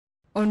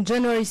On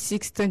January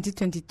 6,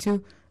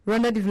 2022,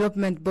 Rwanda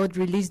Development Board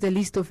released a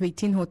list of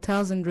 18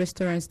 hotels and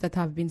restaurants that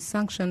have been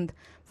sanctioned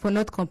for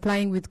not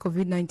complying with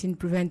COVID-19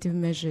 preventive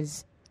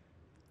measures.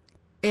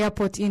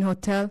 Airport Inn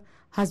Hotel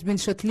has been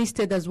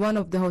shortlisted as one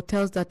of the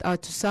hotels that are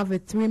to serve a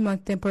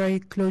 3-month temporary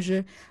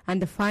closure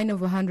and a fine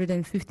of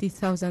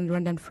 150,000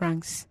 Rwandan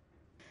francs.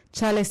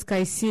 Charles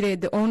Kaisire,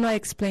 the owner,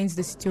 explains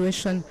the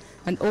situation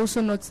and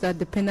also notes that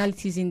the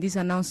penalties in this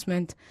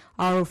announcement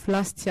are of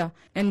last year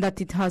and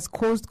that it has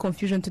caused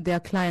confusion to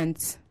their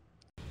clients.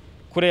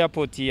 At the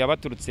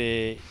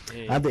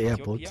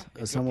airport,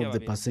 some of the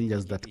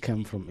passengers that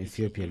came from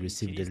Ethiopia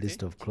received a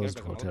list of closed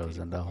hotels,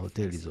 and our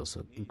hotel is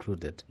also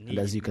included. And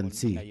as you can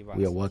see,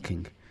 we are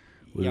working.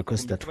 We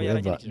request that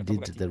whoever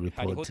did the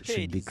report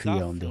should be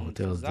clear on the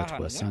hotels that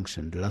were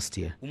sanctioned last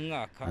year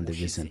and the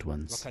recent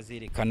ones.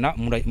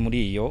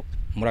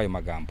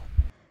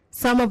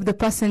 Some of the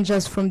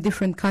passengers from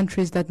different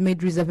countries that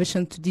made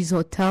reservations to these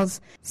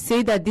hotels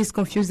say that this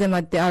confused them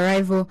at their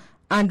arrival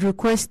and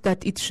request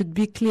that it should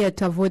be clear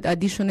to avoid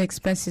additional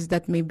expenses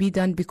that may be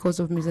done because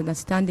of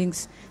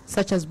misunderstandings,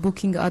 such as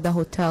booking other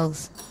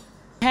hotels.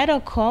 I had a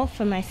call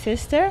from my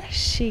sister.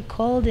 She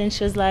called and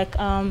she was like,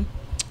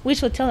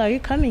 which hotel are you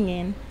coming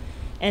in?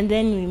 And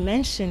then we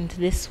mentioned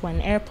this one,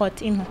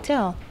 Airport Inn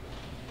Hotel.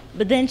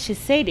 But then she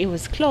said it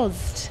was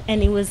closed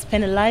and it was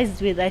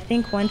penalized with, I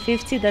think,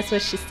 150. That's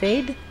what she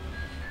said.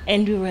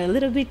 And we were a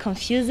little bit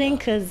confusing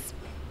because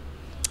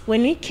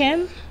when we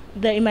came,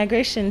 the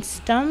immigration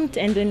stamped,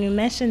 and when we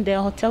mentioned the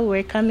hotel we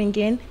were coming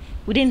in,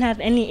 we didn't have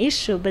any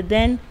issue. But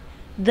then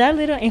that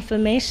little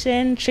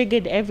information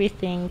triggered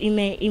everything. It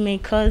may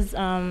cause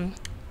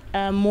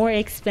more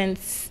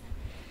expense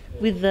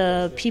with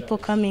the people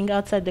coming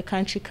outside the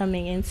country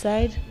coming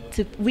inside.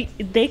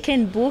 They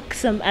can book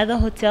some other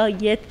hotel,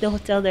 yet the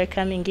hotel they're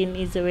coming in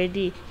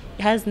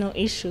has no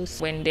issues.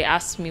 When they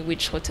asked me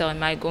which hotel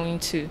am I going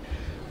to,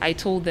 I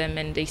told them,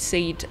 and they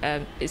said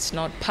it's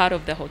not part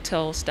of the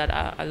hotels that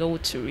are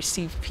allowed to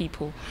receive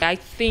people. I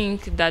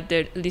think that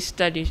the list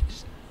that is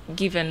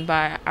given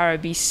by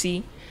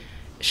RBC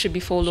should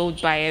be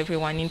followed by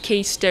everyone. In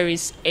case there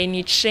is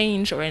any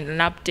change or an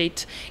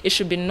update, it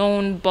should be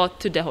known both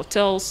to the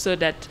hotels so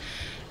that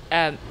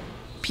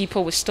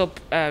people will stop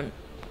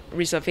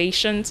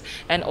reservations,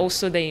 and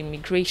also the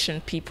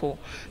immigration people,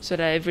 so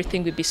that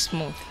everything will be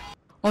smooth.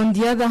 On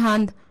the other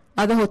hand,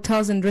 other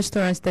hotels and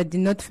restaurants that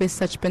did not face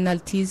such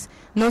penalties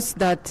notes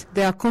that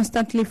they are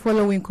constantly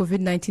following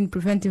COVID-19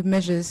 preventive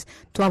measures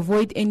to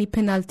avoid any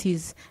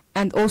penalties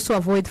and also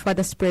avoid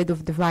further spread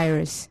of the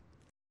virus.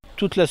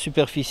 Toute la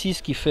superficie,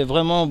 ce qui fait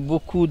vraiment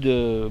beaucoup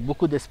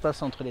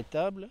d'espace entre les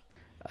tables.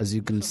 As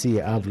you can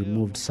see, I've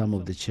removed some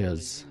of the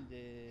chairs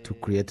to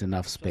create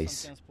enough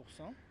space,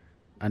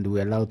 and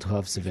we're allowed to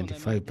have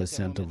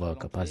 75% of our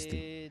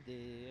capacity.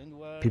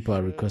 People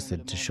are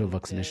requested to show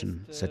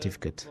vaccination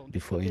certificate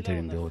before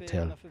entering the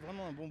hotel,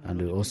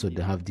 and we also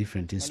have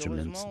different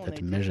instruments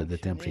that measure the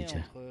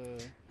temperature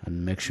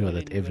and make sure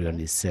that everyone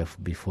is safe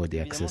before they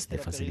access the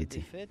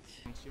facility.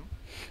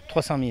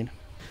 300,000.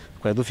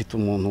 We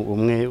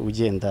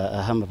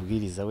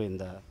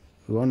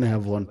only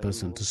have one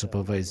person to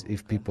supervise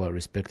if people are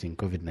respecting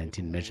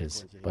COVID-19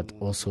 measures, but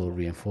also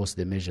reinforce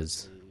the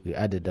measures. We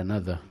added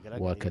another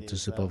worker to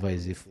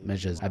supervise if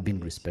measures are being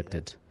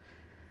respected.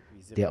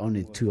 There are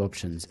only two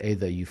options: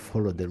 either you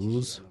follow the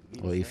rules,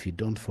 or if you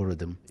don't follow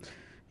them,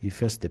 you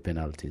face the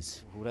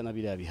penalties.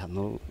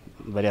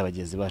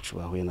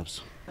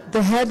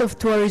 The head of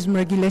Tourism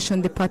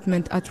Regulation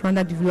Department at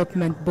Rwanda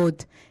Development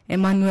Board,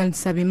 Emmanuel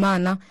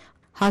Sabimana,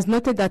 has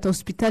noted that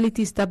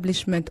hospitality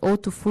establishments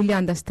ought to fully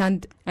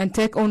understand and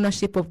take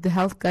ownership of the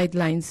health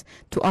guidelines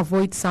to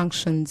avoid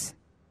sanctions.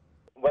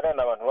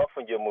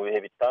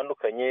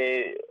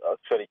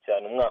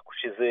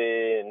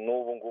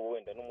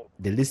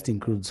 The list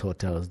includes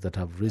hotels that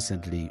have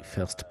recently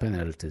faced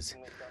penalties.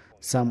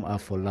 Some are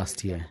for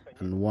last year,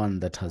 and one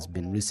that has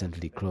been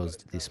recently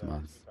closed this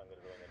month.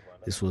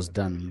 This was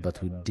done,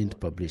 but we didn't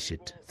publish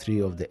it.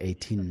 3 of the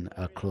 18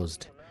 are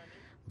closed,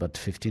 but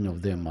 15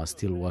 of them are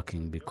still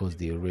working because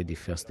they already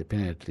faced the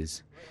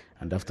penalties,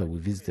 and after we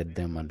visited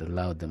them and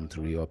allowed them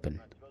to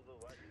reopen.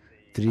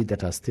 3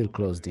 that are still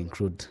closed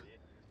include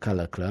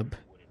Color Club,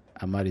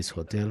 Amaris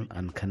Hotel,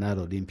 and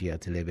Canal Olympia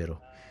at Lebero.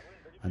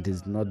 And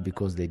it's not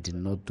because they did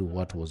not do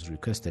what was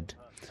requested,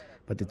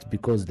 but it's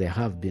because they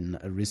have been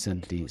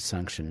recently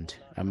sanctioned.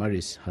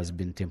 Amaris has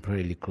been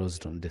temporarily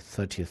closed on the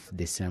 30th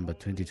December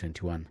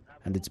 2021,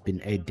 and it's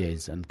been 8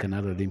 days, and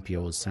Canal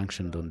Olympia was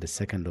sanctioned on the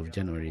 2nd of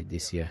January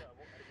this year.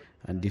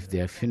 And if they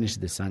have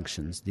finished the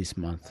sanctions this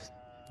month,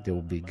 they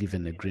will be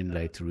given a green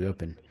light to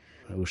reopen.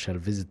 We shall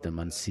visit them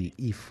and see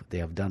if they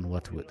have done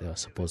what they are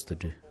supposed to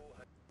do.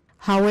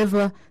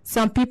 However,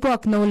 some people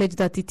acknowledge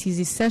that it is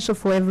essential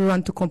for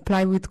everyone to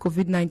comply with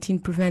COVID-19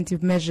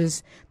 preventive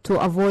measures to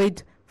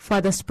avoid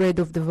further spread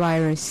of the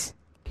virus.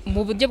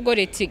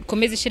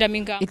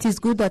 It is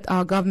good that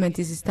our government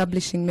is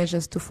establishing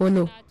measures to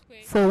follow,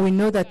 for we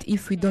know that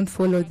if we don't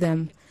follow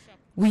them,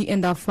 we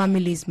and our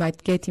families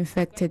might get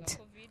infected.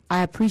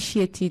 I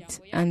appreciate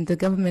it, and the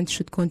government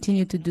should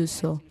continue to do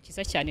so.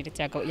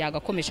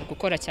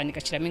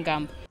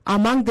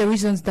 Among the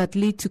reasons that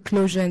lead to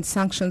closure and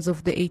sanctions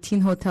of the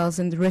 18 hotels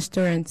and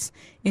restaurants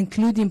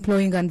include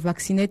employing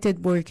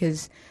unvaccinated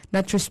workers,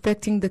 not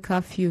respecting the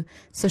curfew,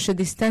 social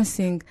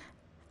distancing,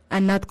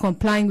 and not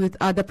complying with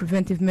other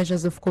preventive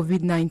measures of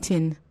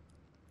COVID-19.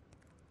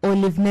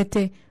 Olive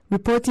Nete,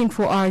 reporting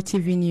for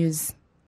RwandaTV News.